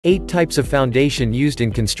8 types of foundation used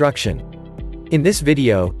in construction. In this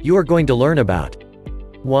video, you are going to learn about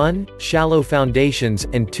 1. Shallow foundations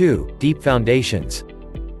and 2. Deep foundations.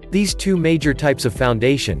 These two major types of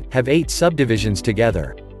foundation have 8 subdivisions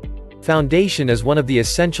together. Foundation is one of the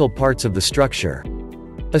essential parts of the structure.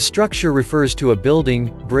 A structure refers to a building,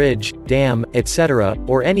 bridge, dam, etc.,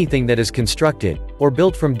 or anything that is constructed or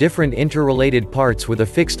built from different interrelated parts with a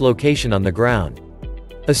fixed location on the ground.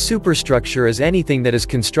 A superstructure is anything that is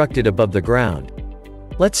constructed above the ground.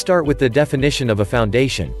 Let's start with the definition of a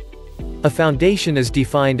foundation. A foundation is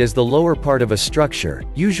defined as the lower part of a structure,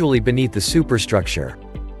 usually beneath the superstructure.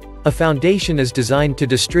 A foundation is designed to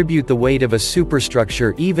distribute the weight of a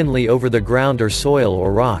superstructure evenly over the ground or soil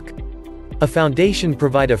or rock. A foundation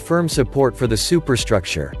provides a firm support for the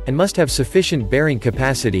superstructure, and must have sufficient bearing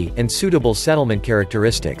capacity and suitable settlement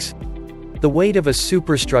characteristics. The weight of a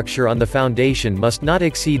superstructure on the foundation must not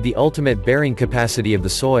exceed the ultimate bearing capacity of the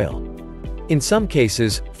soil. In some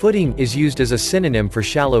cases, footing is used as a synonym for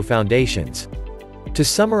shallow foundations. To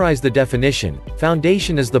summarize the definition,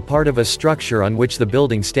 foundation is the part of a structure on which the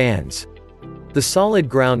building stands. The solid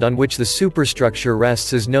ground on which the superstructure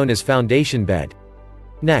rests is known as foundation bed.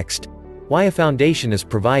 Next, why a foundation is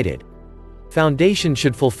provided. Foundation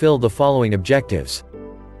should fulfill the following objectives.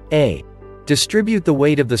 A. Distribute the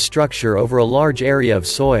weight of the structure over a large area of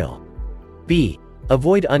soil. B.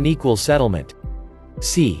 Avoid unequal settlement.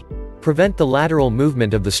 C. Prevent the lateral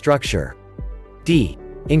movement of the structure. D.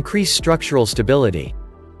 Increase structural stability.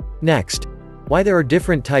 Next, why there are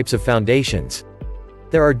different types of foundations.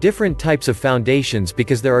 There are different types of foundations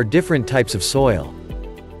because there are different types of soil.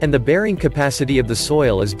 And the bearing capacity of the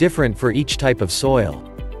soil is different for each type of soil.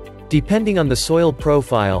 Depending on the soil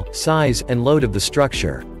profile, size, and load of the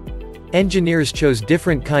structure. Engineers chose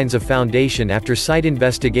different kinds of foundation after site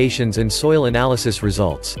investigations and soil analysis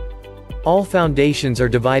results. All foundations are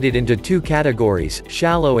divided into 2 categories,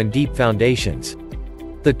 shallow and deep foundations.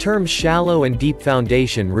 The terms shallow and deep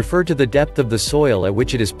foundation refer to the depth of the soil at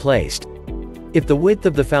which it is placed. If the width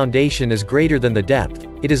of the foundation is greater than the depth,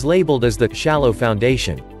 it is labeled as the shallow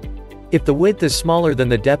foundation. If the width is smaller than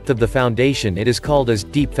the depth of the foundation, it is called as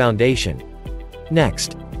deep foundation.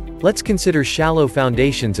 Next, let's consider shallow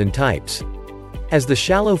foundations and types. As the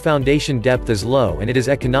shallow foundation depth is low and it is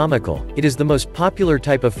economical, it is the most popular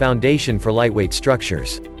type of foundation for lightweight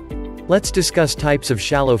structures. Let's discuss types of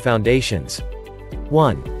shallow foundations.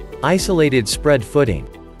 1. Isolated spread footing.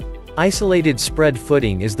 Isolated spread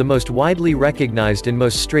footing is the most widely recognized and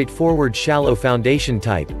most straightforward shallow foundation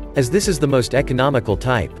type, as this is the most economical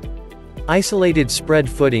type. Isolated spread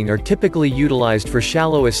footing are typically utilized for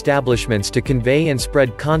shallow establishments to convey and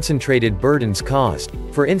spread concentrated burdens caused,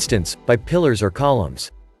 for instance, by pillars or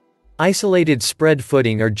columns. Isolated spread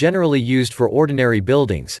footing are generally used for ordinary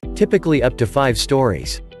buildings, typically up to 5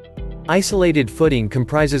 stories. Isolated footing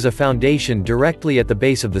comprises a foundation directly at the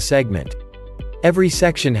base of the segment. Every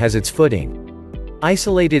section has its footing.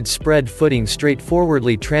 Isolated spread footing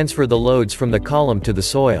straightforwardly transfer the loads from the column to the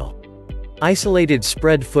soil. Isolated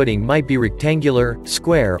spread footing might be rectangular,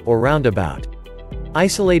 square, or roundabout.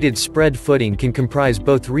 Isolated spread footing can comprise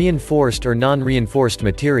both reinforced or non-reinforced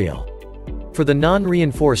material. For the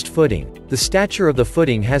non-reinforced footing, the stature of the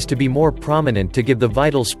footing has to be more prominent to give the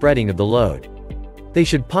vital spreading of the load. They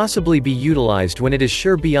should possibly be utilized when it is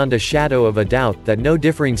sure beyond a shadow of a doubt that no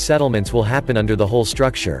differing settlements will happen under the whole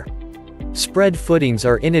structure. Spread footings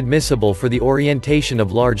are inadmissible for the orientation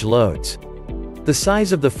of large loads. The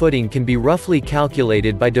size of the footing can be roughly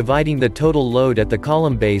calculated by dividing the total load at the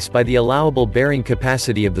column base by the allowable bearing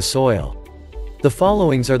capacity of the soil. The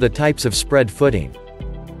followings are the types of spread footing.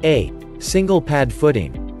 A. Single pad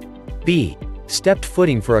footing. B. Stepped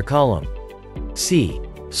footing for a column. C.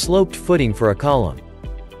 Sloped footing for a column.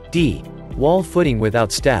 D. Wall footing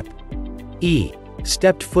without step. E.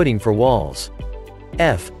 Stepped footing for walls.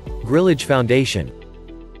 F. Grillage foundation.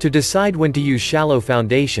 To decide when to use shallow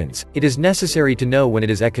foundations, it is necessary to know when it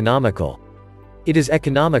is economical. It is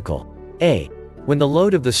economical. A. When the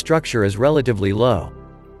load of the structure is relatively low.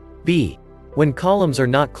 B. When columns are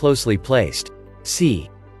not closely placed. C.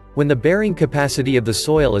 When the bearing capacity of the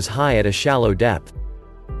soil is high at a shallow depth.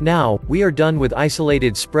 Now, we are done with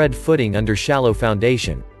isolated spread footing under shallow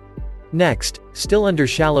foundation. Next, still under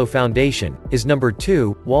shallow foundation, is number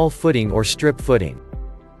 2, wall footing or strip footing.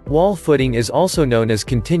 Wall footing is also known as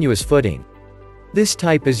continuous footing. This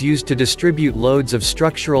type is used to distribute loads of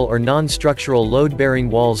structural or non-structural load-bearing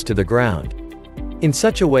walls to the ground, in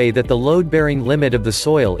such a way that the load-bearing limit of the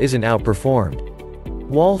soil isn't outperformed.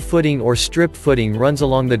 Wall footing or strip footing runs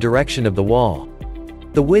along the direction of the wall.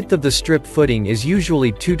 The width of the strip footing is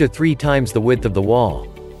usually 2 to 3 times the width of the wall.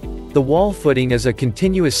 The wall footing is a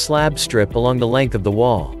continuous slab strip along the length of the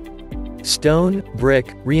wall. Stone,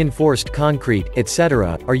 brick, reinforced concrete,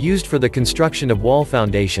 etc., are used for the construction of wall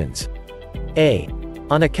foundations. A.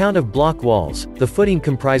 On account of block walls, the footing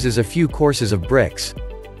comprises a few courses of bricks.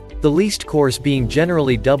 The least course being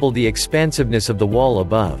generally double the expansiveness of the wall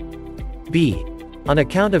above. B. On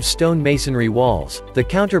account of stone masonry walls, the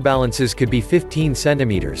counterbalances could be 15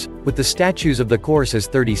 cm, with the statues of the course as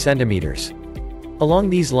 30 cm.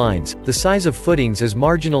 Along these lines, the size of footings is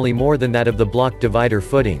marginally more than that of the block divider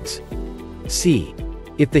footings. C.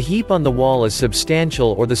 If the heap on the wall is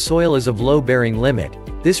substantial or the soil is of low bearing limit,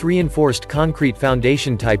 this reinforced concrete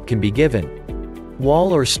foundation type can be given.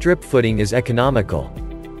 Wall or strip footing is economical.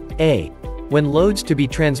 A. When loads to be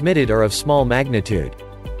transmitted are of small magnitude.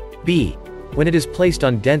 B. When it is placed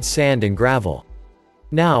on dense sand and gravel.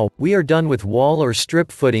 Now, we are done with wall or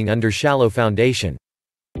strip footing under shallow foundation.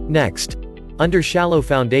 Next, under shallow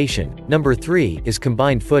foundation, number 3, is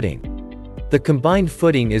combined footing. The combined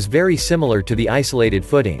footing is very similar to the isolated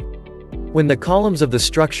footing. When the columns of the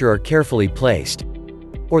structure are carefully placed,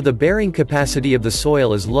 or the bearing capacity of the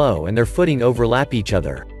soil is low and their footing overlap each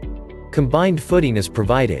other, combined footing is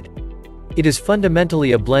provided. It is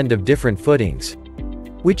fundamentally a blend of different footings,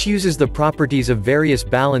 which uses the properties of various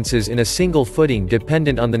balances in a single footing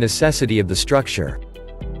dependent on the necessity of the structure.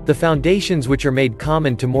 The foundations which are made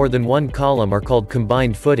common to more than one column are called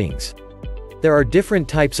combined footings. There are different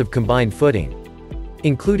types of combined footing,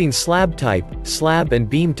 including slab type, slab and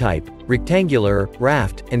beam type, rectangular,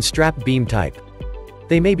 raft, and strap beam type.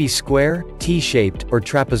 They may be square, T-shaped, or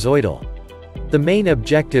trapezoidal. The main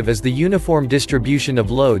objective is the uniform distribution of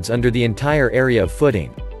loads under the entire area of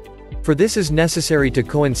footing. For this is necessary to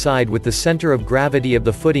coincide with the center of gravity of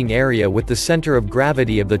the footing area with the center of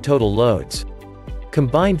gravity of the total loads.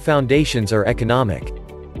 Combined foundations are economic.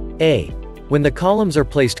 A. When the columns are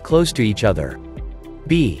placed close to each other.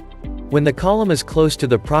 B. When the column is close to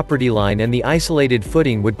the property line and the isolated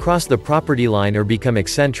footing would cross the property line or become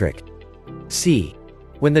eccentric. C.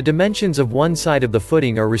 When the dimensions of one side of the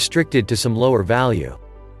footing are restricted to some lower value.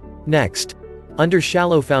 Next, under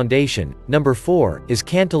shallow foundation, number 4, is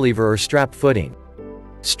cantilever or strap footing.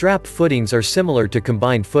 Strap footings are similar to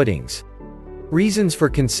combined footings. Reasons for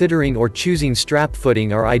considering or choosing strap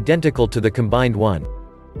footing are identical to the combined one.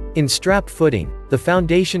 In strap footing, the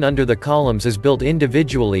foundation under the columns is built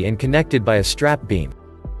individually and connected by a strap beam.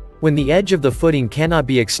 When the edge of the footing cannot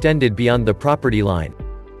be extended beyond the property line,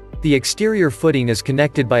 the exterior footing is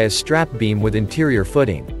connected by a strap beam with interior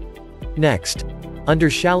footing. Next, under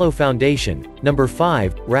shallow foundation, number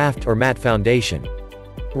 5, raft or mat foundation.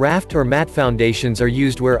 Raft or mat foundations are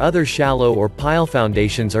used where other shallow or pile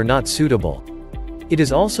foundations are not suitable. It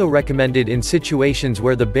is also recommended in situations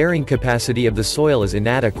where the bearing capacity of the soil is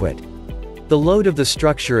inadequate. The load of the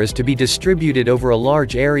structure is to be distributed over a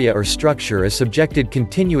large area or structure is subjected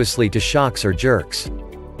continuously to shocks or jerks.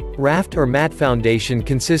 Raft or mat foundation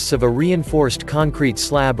consists of a reinforced concrete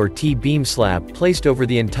slab or T-beam slab placed over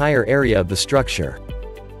the entire area of the structure.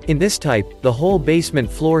 In this type, the whole basement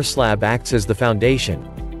floor slab acts as the foundation.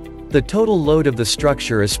 The total load of the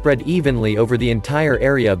structure is spread evenly over the entire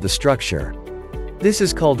area of the structure. This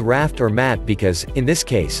is called raft or mat because, in this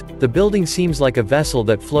case, the building seems like a vessel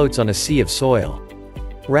that floats on a sea of soil.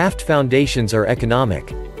 Raft foundations are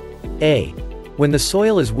economic. A. When the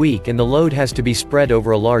soil is weak and the load has to be spread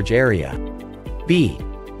over a large area. B.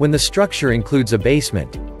 When the structure includes a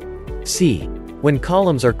basement. C. When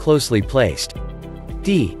columns are closely placed.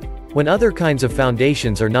 D. When other kinds of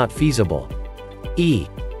foundations are not feasible. E.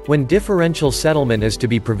 When differential settlement is to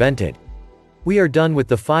be prevented. We are done with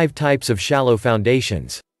the 5 types of shallow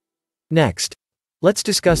foundations. Next, let's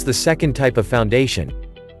discuss the second type of foundation.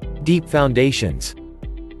 Deep foundations.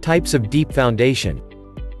 Types of deep foundation.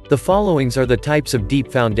 The followings are the types of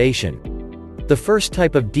deep foundation. The first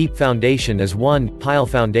type of deep foundation is 1. Pile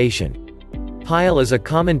foundation. Pile is a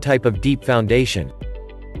common type of deep foundation.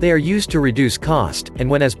 They are used to reduce cost, and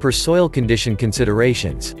when as per soil condition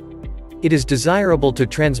considerations. It is desirable to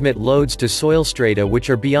transmit loads to soil strata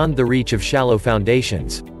which are beyond the reach of shallow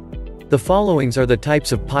foundations. The followings are the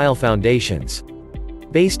types of pile foundations.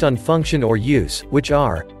 Based on function or use, which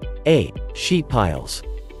are A. Sheet piles.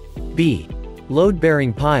 B.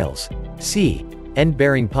 Load-bearing piles. C.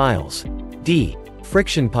 End-bearing piles. D.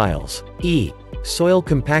 Friction piles. E. Soil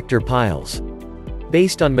compactor piles.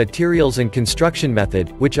 Based on materials and construction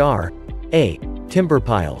method, which are A. Timber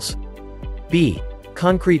piles. B.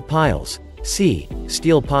 Concrete piles. C.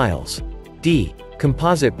 Steel piles. D.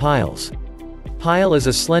 Composite piles. Pile is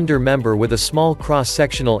a slender member with a small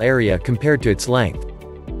cross-sectional area compared to its length.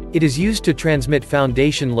 It is used to transmit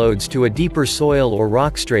foundation loads to a deeper soil or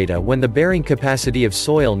rock strata when the bearing capacity of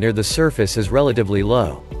soil near the surface is relatively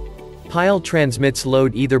low. Pile transmits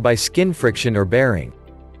load either by skin friction or bearing.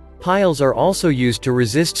 Piles are also used to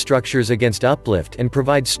resist structures against uplift and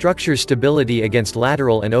provide structure stability against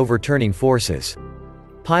lateral and overturning forces.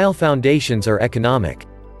 Pile foundations are economic.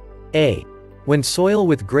 A. When soil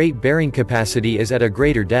with great bearing capacity is at a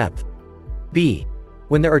greater depth. B.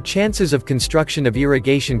 When there are chances of construction of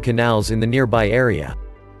irrigation canals in the nearby area.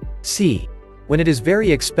 C. When it is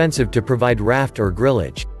very expensive to provide raft or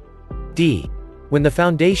grillage. D. When the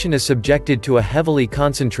foundation is subjected to a heavily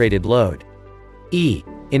concentrated load. E.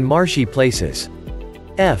 In marshy places.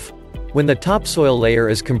 F. When the topsoil layer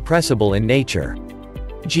is compressible in nature.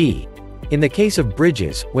 G. In the case of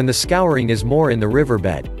bridges, when the scouring is more in the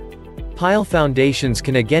riverbed. Pile foundations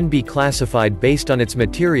can again be classified based on its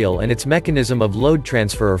material and its mechanism of load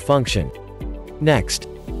transfer or function. Next,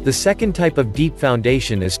 the second type of deep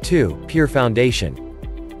foundation is pier foundation.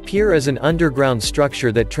 Pier is an underground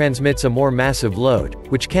structure that transmits a more massive load,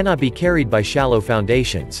 which cannot be carried by shallow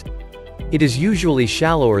foundations. It is usually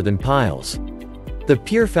shallower than piles. The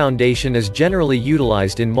pier foundation is generally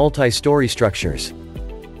utilized in multi-story structures.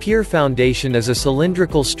 Pier foundation is a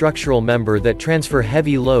cylindrical structural member that transfer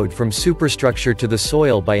heavy load from superstructure to the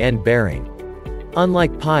soil by end bearing.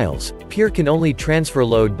 Unlike piles, pier can only transfer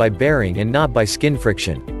load by bearing and not by skin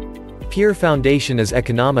friction. Pier foundation is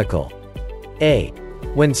economical. A.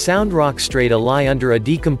 When sound rock strata lie under a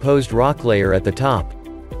decomposed rock layer at the top.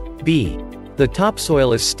 B. The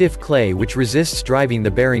topsoil is stiff clay which resists driving the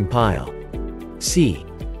bearing pile. C.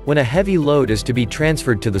 When a heavy load is to be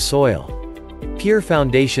transferred to the soil. Pier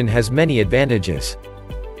foundation has many advantages.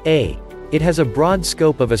 A. It has a broad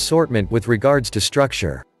scope of assortment with regards to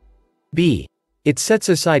structure. B. It sets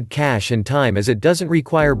aside cash and time as it doesn't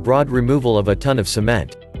require broad removal of a ton of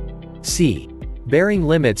cement. C. Bearing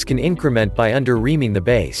limits can increment by under-reaming the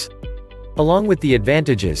base. Along with the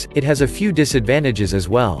advantages, it has a few disadvantages as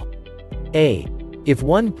well. A. If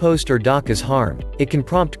one post or dock is harmed, it can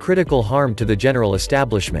prompt critical harm to the general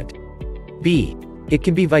establishment. B. It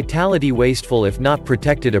can be vitality wasteful if not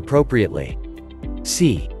protected appropriately.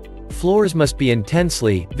 C. Floors must be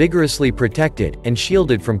intensely, vigorously protected, and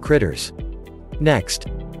shielded from critters. Next,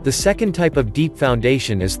 the second type of deep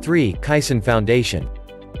foundation is Caisson foundation.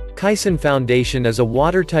 Caisson foundation is a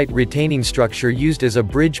watertight retaining structure used as a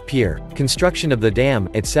bridge, pier, construction of the dam,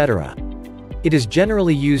 etc. It is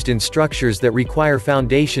generally used in structures that require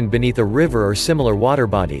foundation beneath a river or similar water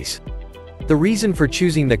bodies. The reason for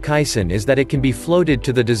choosing the caisson is that it can be floated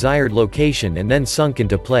to the desired location and then sunk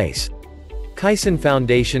into place. Caisson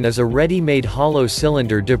foundation is a ready-made hollow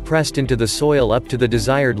cylinder depressed into the soil up to the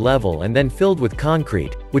desired level and then filled with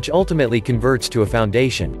concrete, which ultimately converts to a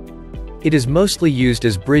foundation. It is mostly used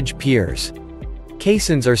as bridge piers.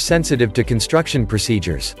 Caissons are sensitive to construction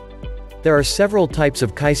procedures. There are several types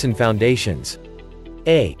of caisson foundations.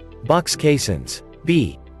 A. Box caissons.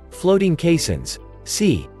 B. Floating caissons.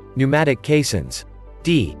 C. Pneumatic caissons.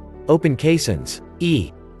 D. Open caissons.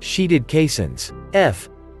 E. Sheeted caissons. F.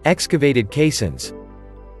 Excavated caissons.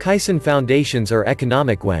 Caisson foundations are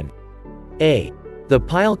economic when A. The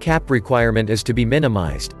pile cap requirement is to be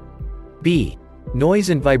minimized. B. Noise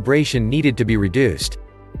and vibration needed to be reduced.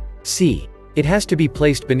 C. It has to be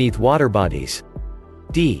placed beneath water bodies.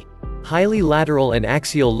 D. Highly lateral and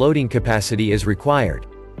axial loading capacity is required.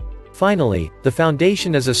 Finally, the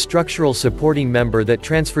foundation is a structural supporting member that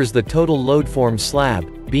transfers the total load form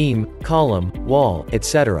slab, beam, column, wall,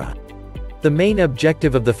 etc. The main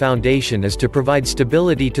objective of the foundation is to provide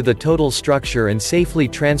stability to the total structure and safely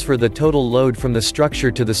transfer the total load from the structure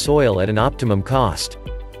to the soil at an optimum cost.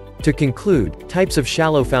 To conclude, types of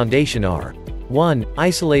shallow foundation are 1.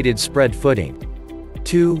 Isolated spread footing.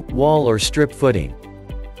 2. Wall or strip footing.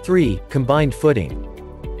 3. Combined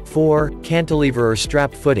footing. 4. Cantilever or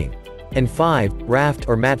strap footing. And 5. Raft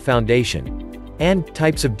or mat foundation. And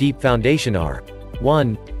types of deep foundation are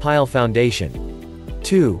 1. Pile foundation.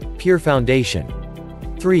 2. Pier foundation.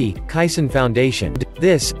 3. Caisson foundation.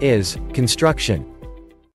 This is construction.